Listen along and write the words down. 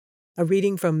A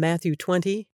reading from Matthew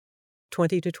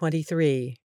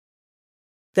 20:20-23.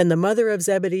 Then the mother of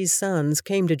Zebedee's sons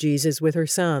came to Jesus with her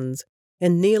sons,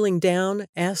 and kneeling down,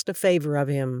 asked a favor of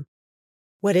him.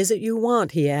 "What is it you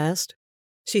want?" he asked.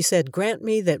 She said, "Grant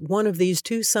me that one of these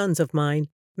 2 sons of mine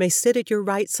may sit at your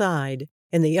right side,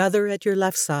 and the other at your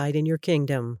left side in your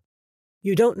kingdom."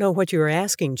 "You don't know what you are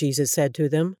asking," Jesus said to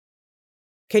them.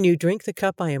 "Can you drink the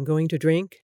cup I am going to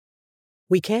drink?"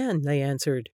 "We can," they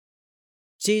answered.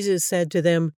 Jesus said to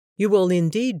them, "You will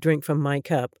indeed drink from my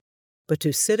cup, but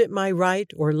to sit at my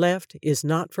right or left is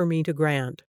not for me to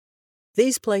grant.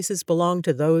 These places belong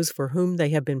to those for whom they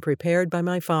have been prepared by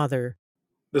my Father."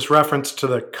 This reference to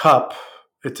the cup,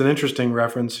 it's an interesting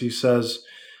reference. He says,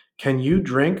 "Can you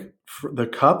drink the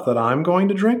cup that I'm going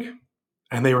to drink?"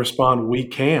 And they respond, "We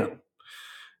can."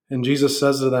 And Jesus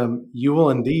says to them, "You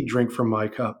will indeed drink from my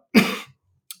cup,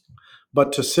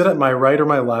 but to sit at my right or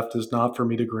my left is not for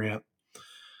me to grant."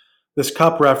 This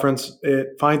cup reference,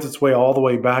 it finds its way all the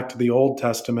way back to the Old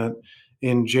Testament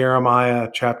in Jeremiah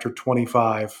chapter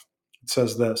 25. It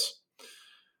says this: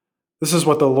 "This is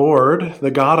what the Lord,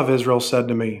 the God of Israel, said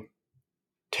to me.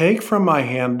 Take from my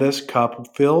hand this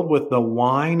cup filled with the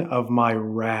wine of my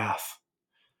wrath,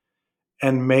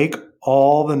 and make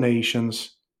all the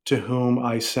nations to whom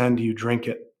I send you drink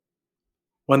it.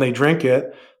 When they drink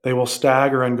it, they will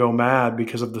stagger and go mad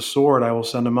because of the sword I will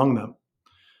send among them."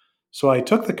 So I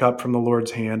took the cup from the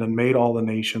Lord's hand and made all the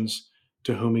nations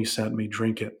to whom he sent me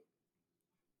drink it.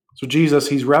 So Jesus,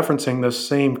 he's referencing this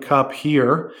same cup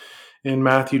here in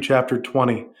Matthew chapter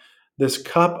 20, this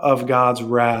cup of God's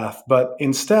wrath. But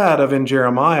instead of in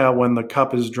Jeremiah, when the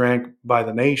cup is drank by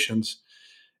the nations,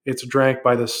 it's drank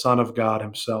by the Son of God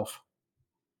himself.